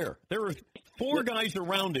nothing there. There were 4 guys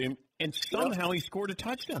around him, and somehow he scored a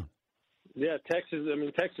touchdown. Yeah,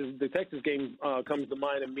 the Texas game comes to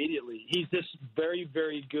mind immediately. He's just very,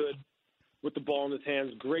 very good with the ball in his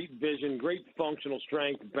hands, great vision, great functional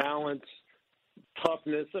strength, balance,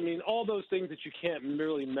 toughness. I mean, all those things that you can't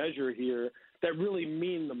really measure here that really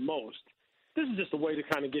mean the most. This is just a way to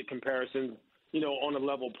kind of get comparisons, on a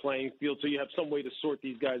level playing field, so you have some way to sort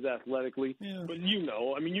these guys athletically. Yeah. But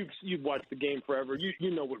you've watched the game forever.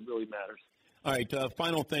 You know what really matters. All right,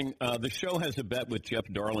 final thing. The show has a bet with Jeff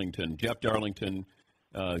Darlington. Jeff Darlington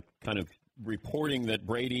kind of reporting that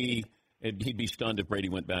Brady, he'd be stunned if Brady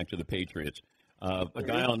went back to the Patriots. A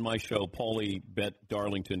guy on my show, Paulie, bet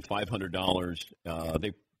Darlington $500.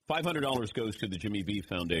 $500 goes to the Jimmy V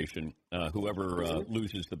Foundation, whoever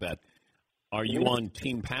loses the bet. Are you on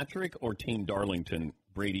Team Patrick or Team Darlington,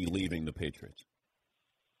 Brady leaving the Patriots?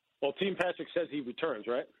 Well, Team Patrick says he returns,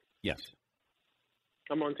 right? Yes.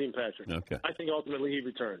 I'm on Team Patrick. Okay. I think ultimately he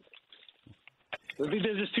returns. There's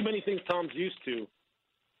just too many things Tom's used to.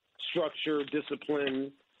 Structure,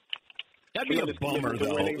 discipline. That'd be a bummer,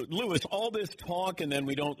 though. Lewis, all this talk, and then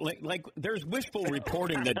we don't like there's wishful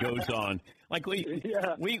reporting that goes on. Like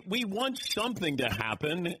we want something to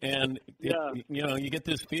happen, and you get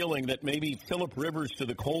this feeling that maybe Phillip Rivers to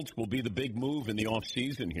the Colts will be the big move in the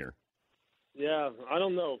offseason here. Yeah, I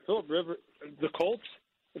don't know. Phillip Rivers, the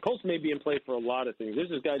Colts may be in play for a lot of things. There's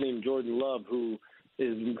this guy named Jordan Love who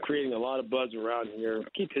is creating a lot of buzz around here.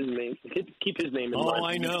 Keep his name in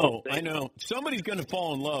mind. Oh, I know. Somebody's going to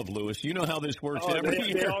fall in love, Lewis. You know how this works every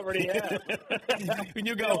year. They already have. And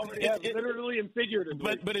you go, literally and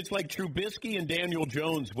figuratively. But it's like Trubisky and Daniel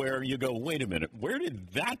Jones, where you go, wait a minute, where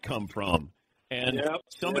did that come from? And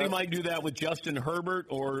somebody might do that with Justin Herbert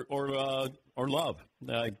or Love.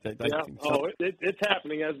 It's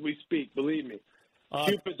happening as we speak. Believe me.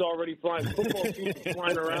 Cupid's already flying. Football Cupid's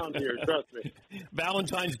flying around here. Trust me.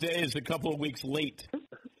 Valentine's Day is a couple of weeks late.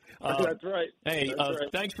 That's right. Hey,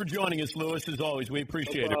 thanks for joining us, Lewis, as always. We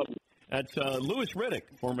appreciate it. That's Lewis Riddick,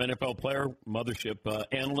 former NFL player, Mothership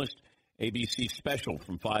analyst, ABC special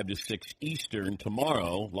from 5 to 6 Eastern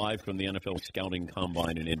tomorrow, live from the NFL Scouting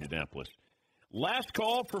Combine in Indianapolis. Last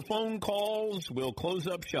call for phone calls. We'll close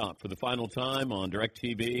up shop for the final time on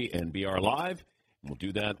DirecTV and BR Live. We'll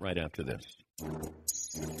do that right after this. I'm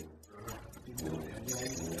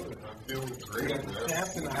feeling great, man.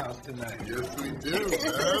 Staff in the house tonight. Yes, we do,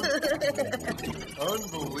 man.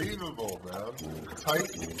 Unbelievable, man.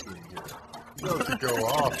 Titans in here. You know to go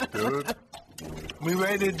off, dude. We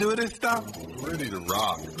ready to do this stuff? We're ready to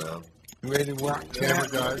rock, man. You ready to rock? Camera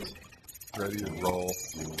guys, ready to roll.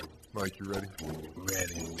 Mike, you ready?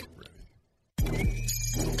 Ready.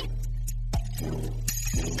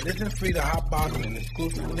 Listen free to Hotbox and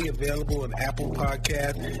exclusively available on Apple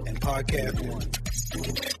Podcasts and Podcast One.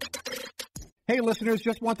 Hey, listeners,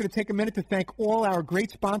 just wanted to take a minute to thank all our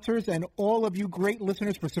great sponsors and all of you great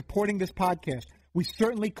listeners for supporting this podcast. We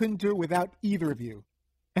certainly couldn't do it without either of you.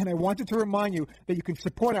 And I wanted to remind you that you can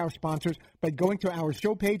support our sponsors by going to our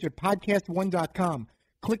show page at podcastone.com,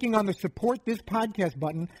 clicking on the Support This Podcast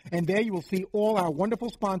button, and there you will see all our wonderful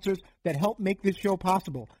sponsors that help make this show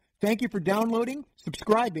possible. Thank you for downloading,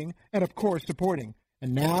 subscribing, and, of course, supporting.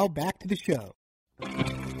 And now, back to the show.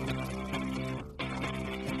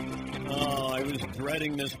 I was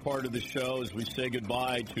dreading this part of the show as we say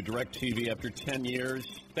goodbye to DirecTV after 10 years.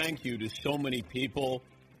 Thank you to so many people,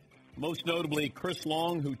 most notably Chris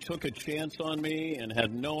Long, who took a chance on me and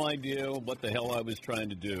had no idea what the hell I was trying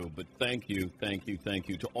to do. But thank you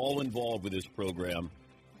to all involved with this program.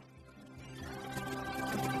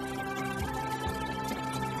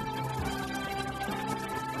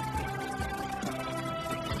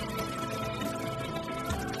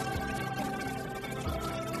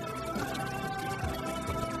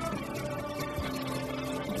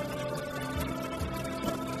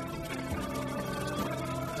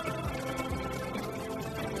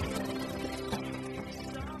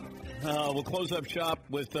 We'll close up shop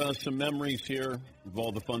with some memories here of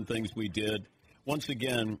all the fun things we did. Once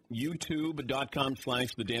again,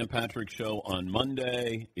 youtube.com/The Dan Patrick Show on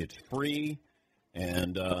Monday. It's free,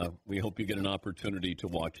 and we hope you get an opportunity to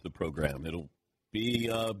watch the program. It'll be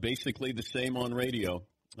basically the same on radio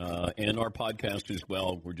and our podcast as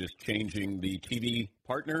well. We're just changing the TV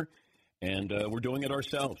partner and we're doing it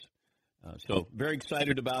ourselves. So very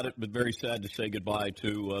excited about it, but very sad to say goodbye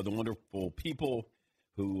to the wonderful people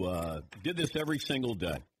who did this every single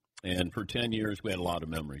day. And for 10 years, we had a lot of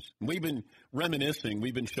memories. We've been reminiscing.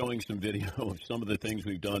 We've been showing some video of some of the things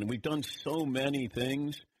we've done. And we've done so many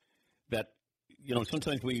things that,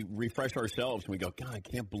 sometimes we refresh ourselves and we go, God, I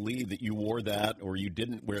can't believe that you wore that or you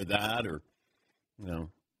didn't wear that. Or,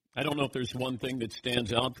 I don't know if there's one thing that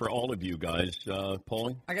stands out for all of you guys.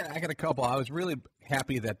 Paulie? I got a couple. I was really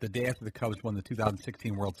happy that the day after the Cubs won the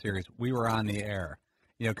 2016 World Series, we were on the air.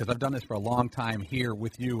 Because I've done this for a long time here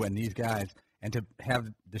with you and these guys, and to have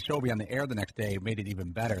the show be on the air the next day made it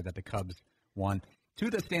even better that the Cubs won.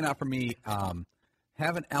 Two that stand out for me,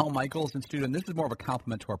 having Al Michaels in studio, and this is more of a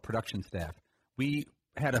compliment to our production staff. We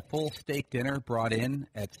had a full steak dinner brought in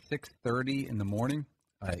at 6:30 in the morning,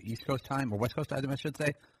 East Coast time, or West Coast time, I should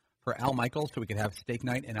say, for Al Michaels, so we could have steak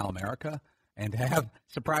night in Al-America and to have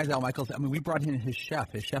surprise Al Michaels. I mean, we brought in his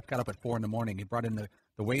chef. His chef got up at 4 in the morning. He brought in the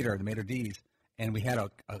waiter, the maitre d's, and we had a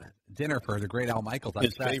dinner for the great Al Michaels.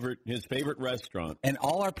 His favorite restaurant. And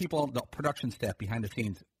all our people, the production staff behind the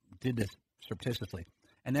scenes, did this surreptitiously.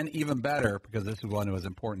 And then even better, because this is one that was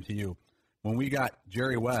important to you, when we got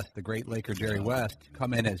Jerry West, the great Laker Jerry West,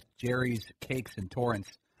 come in as Jerry's Cakes and Torrance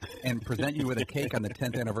and present you with a cake on the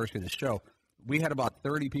 10th anniversary of the show. We had about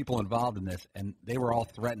 30 people involved in this, and they were all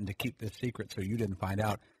threatened to keep this secret so you didn't find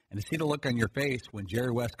out. And to see the look on your face when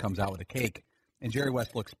Jerry West comes out with a cake, and Jerry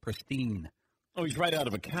West looks pristine. Oh, he's right out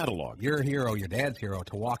of a catalog. Your hero, your dad's hero,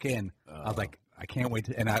 to walk in. I was like, I can't wait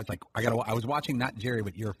to. And I was like, I was watching not Jerry,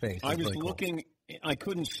 but your face. I was really looking. Cool. I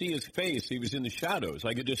couldn't see his face. He was in the shadows.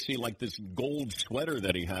 I could just see like this gold sweater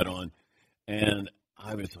that he had on, and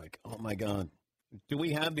I was like, oh my God. Do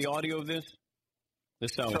we have the audio of this?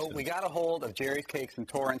 So we got a hold of Jerry's Cakes and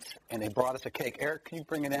Torrance, and they brought us a cake. Eric, can you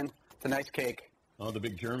bring it in? It's a nice cake. Oh, the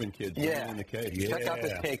big German kids bringing in the cake. Check out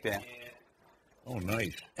this cake, Dan. Oh,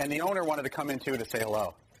 nice. And the owner wanted to come in, too, to say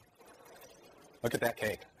hello. Look at that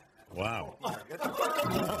cake. Wow.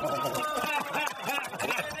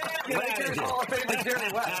 Lakers Hall of Famer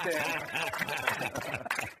Jerry West, Dan.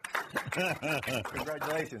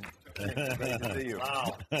 Congratulations. Great to see you.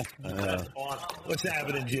 Wow. That's awesome. What's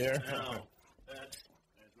happening, Jer?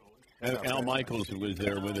 Al Michaels was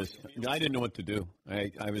there with us. I didn't know what to do.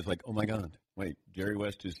 I was like, oh, my God. Wait, Jerry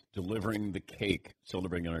West is delivering the cake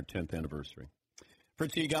celebrating our 10th anniversary.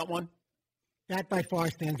 Fritzy, you got one? That by far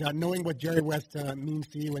stands out. Knowing what Jerry West means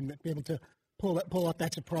to you and be able to pull up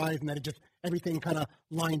that surprise and that it just everything kind of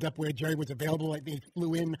lined up where Jerry was available. Like they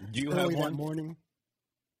flew in early that morning.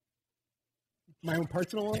 My own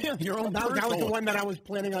personal one? Yeah, your own personal personal That was the one that I was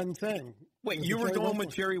planning on saying. Wait, you were going with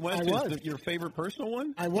Jerry West as your favorite personal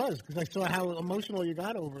one? I was, because I saw how emotional you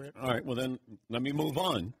got over it. All right, well then, let me move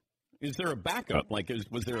on. Is there a backup?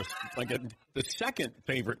 Was there the second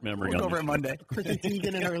favorite memory? We'll go over Monday. Chrissy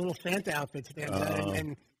Teigen in her little Santa outfit stands there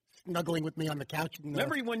and snuggling with me on the couch.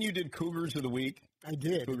 Remember when you did Cougars of the Week? I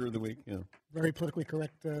did. Cougar of the Week, yeah. Very politically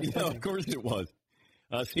correct. Yeah, of course it was.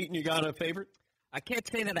 Seton, you got a favorite? I can't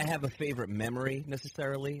say that I have a favorite memory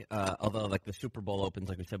necessarily, although like the Super Bowl opens,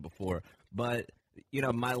 like we said before. But,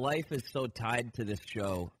 my life is so tied to this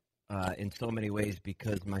show in so many ways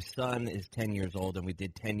because my son is 10 years old and we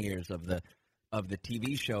did 10 years of the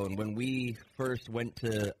TV show. And when we first went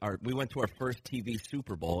to our first TV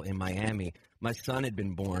Super Bowl in Miami, my son had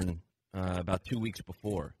been born about 2 weeks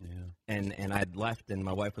before. Yeah. And I'd left and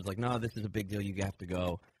my wife was like, no, this is a big deal. You have to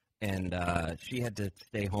go. And she had to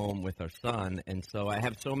stay home with our son. And so I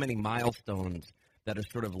have so many milestones that are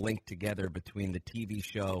sort of linked together between the TV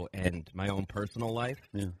show and my own personal life.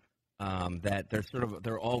 Yeah. That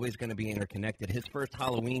they're always going to be interconnected. His first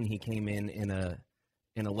Halloween, he came in a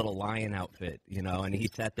little lion outfit, and he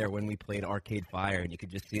sat there when we played Arcade Fire, and you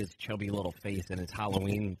could just see his chubby little face and his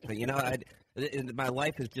Halloween. But, my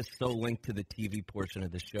life is just so linked to the TV portion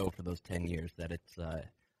of the show for those 10 years that it's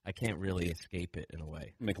I can't really escape it in a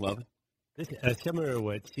way. McLovin? This similar to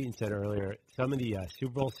what Seton said earlier, some of the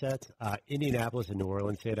Super Bowl sets, Indianapolis and New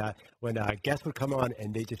Orleans say that when guests would come on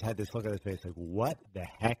and they just had this look on their face like, what the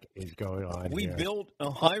heck is going on We here? built a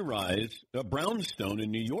high-rise, a brownstone in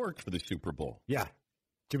New York for the Super Bowl. Yeah.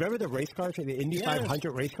 Do you remember the race car track, the Indy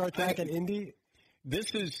 500 race car track at Indy?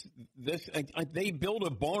 They built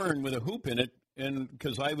a barn with a hoop in it, and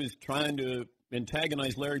because I was trying to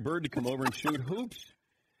antagonize Larry Bird to come over and shoot hoops.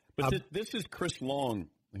 But this is Chris Long,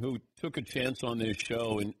 who took a chance on this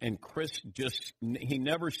show, and Chris he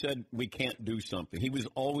never said we can't do something. He was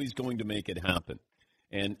always going to make it happen,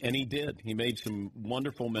 and he did. He made some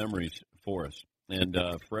wonderful memories for us, and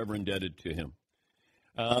forever indebted to him.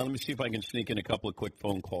 Let me see if I can sneak in a couple of quick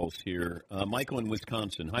phone calls here. Michael in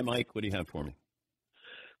Wisconsin. Hi, Mike. What do you have for me?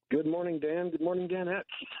 Good morning, Dan. Good morning,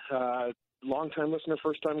 Danette. Long-time listener,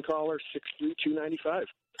 first-time caller, 63295.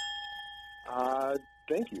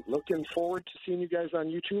 Thank you. Looking forward to seeing you guys on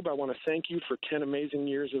YouTube. I want to thank you for 10 amazing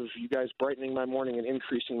years of you guys brightening my morning and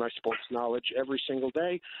increasing my sports knowledge every single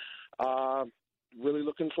day. Really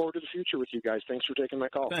looking forward to the future with you guys. Thanks for taking my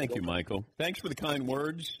call. Thank you, Michael. Thanks for the kind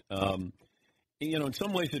words. You know, in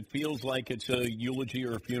some ways it feels like it's a eulogy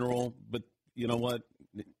or a funeral, but you know what?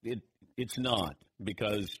 It's not,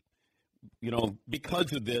 because, you know,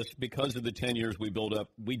 because of this, because of the 10 years we built up,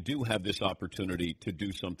 we do have this opportunity to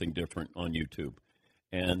do something different on YouTube.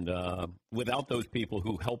 And without those people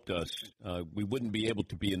who helped us, we wouldn't be able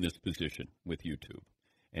to be in this position with YouTube,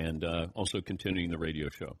 and also continuing the radio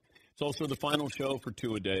show. It's also the final show for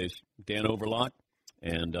 2 days. Dan Overlot,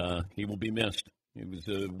 and he will be missed. He was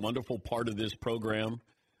a wonderful part of this program,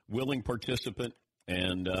 willing participant,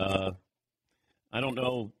 and I don't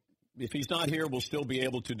know, if he's not here, we'll still be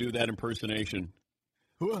able to do that impersonation.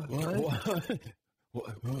 What?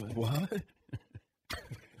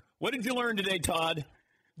 What did you learn today, Todd?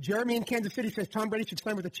 Jeremy in Kansas City says Tom Brady should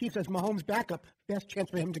sign with the Chiefs as Mahomes' backup. Best chance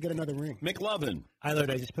for him to get another ring. McLovin. I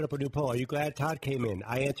just put up a new poll. Are you glad Todd came in?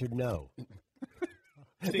 I answered no.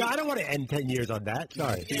 No, I don't want to end 10 years on that.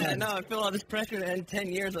 Sorry. Yeah, no, I feel all this pressure to end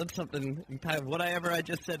 10 years on something, kind of whatever I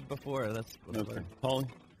just said before. That's okay. Paul?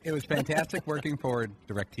 It was fantastic working for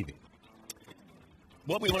DirecTV.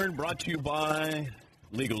 What we learned brought to you by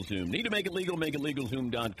LegalZoom. Need to make it legal? Make it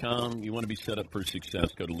LegalZoom.com. You want to be set up for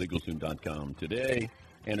success? Go to LegalZoom.com today.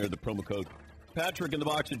 Enter the promo code Patrick in the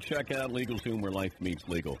box at checkout. LegalZoom, where life meets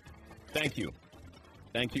legal. Thank you.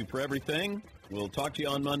 Thank you for everything. We'll talk to you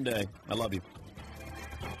on Monday. I love you.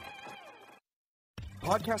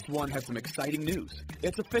 Podcast One has some exciting news.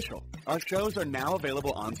 It's official. Our shows are now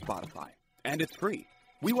available on Spotify, and it's free.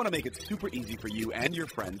 We want to make it super easy for you and your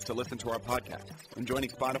friends to listen to our podcasts, and joining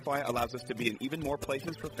Spotify allows us to be in even more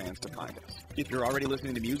places for fans to find us. If you're already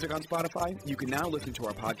listening to music on Spotify, you can now listen to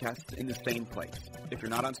our podcasts in the same place. If you're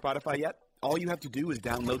not on Spotify yet, all you have to do is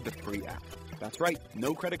download the free app. That's right,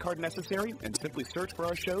 no credit card necessary, and simply search for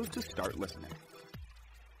our shows to start listening.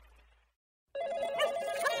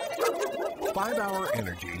 5-Hour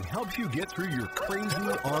Energy helps you get through your crazy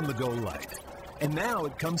on-the-go life. And now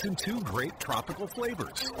it comes in 2 great tropical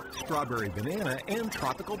flavors, strawberry banana and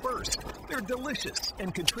tropical burst. They're delicious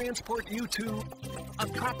and can transport you to a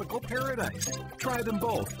tropical paradise. Try them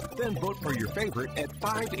both, then vote for your favorite at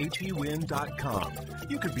 5hewin.com.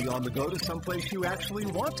 You could be on the go to someplace you actually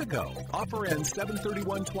want to go. Offer ends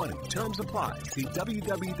 7/31/20. Terms apply. See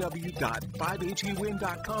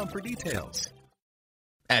www.5hewin.com for details.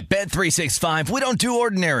 At Bet365, we don't do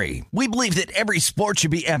ordinary. We believe that every sport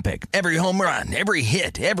should be epic. Every home run, every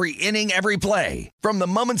hit, every inning, every play. From the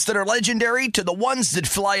moments that are legendary to the ones that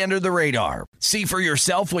fly under the radar. See for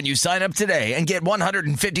yourself when you sign up today and get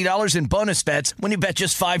 $150 in bonus bets when you bet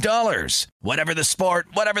just $5. Whatever the sport,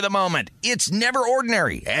 whatever the moment, it's never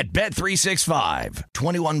ordinary at Bet365.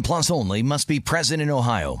 21 plus only. Must be present in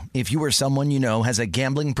Ohio. If you or someone you know has a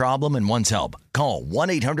gambling problem and wants help, call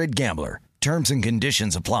 1-800-GAMBLER. Terms and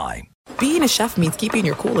conditions apply. Being a chef means keeping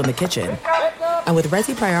your cool in the kitchen. And with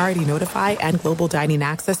Resi Priority Notify and Global Dining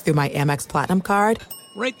Access through my Amex Platinum card,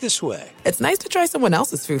 right this way. It's nice to try someone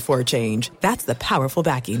else's food for a change. That's the powerful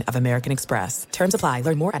backing of American Express. Terms apply.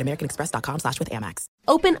 Learn more at americanexpress.com/withAmex.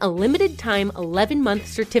 Open a limited-time 11-month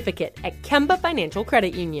certificate at Kemba Financial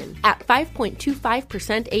Credit Union. At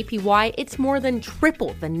 5.25% APY, it's more than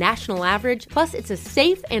triple the national average, plus it's a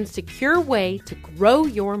safe and secure way to grow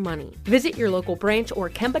your money. Visit your local branch or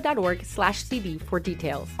kemba.org/cb for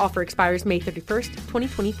details. Offer expires May 31st,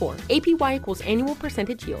 2024. APY equals annual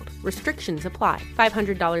percentage yield. Restrictions apply.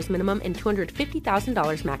 $500 minimum and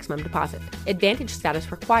 $250,000 maximum deposit. Advantage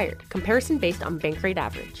status required. Comparison based on bank rate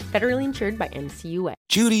average. Federally insured by NCUA.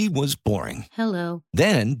 Judy was boring. Hello.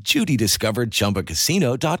 Then Judy discovered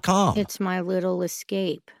ChumbaCasino.com. It's my little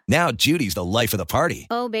escape. Now Judy's the life of the party.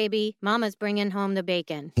 Oh, baby, mama's bringing home the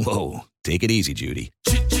bacon. Whoa, take it easy, Judy.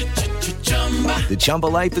 The Chumba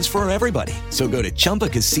life is for everybody. So go to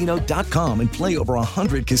ChumbaCasino.com and play over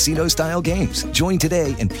 100 casino-style games. Join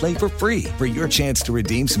today and play for free for your chance to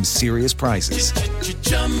redeem some serious prizes.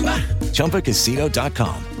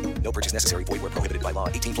 ChumbaCasino.com. No purchase necessary. Void where prohibited by law.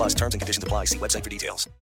 18 plus terms and conditions apply. See website for details.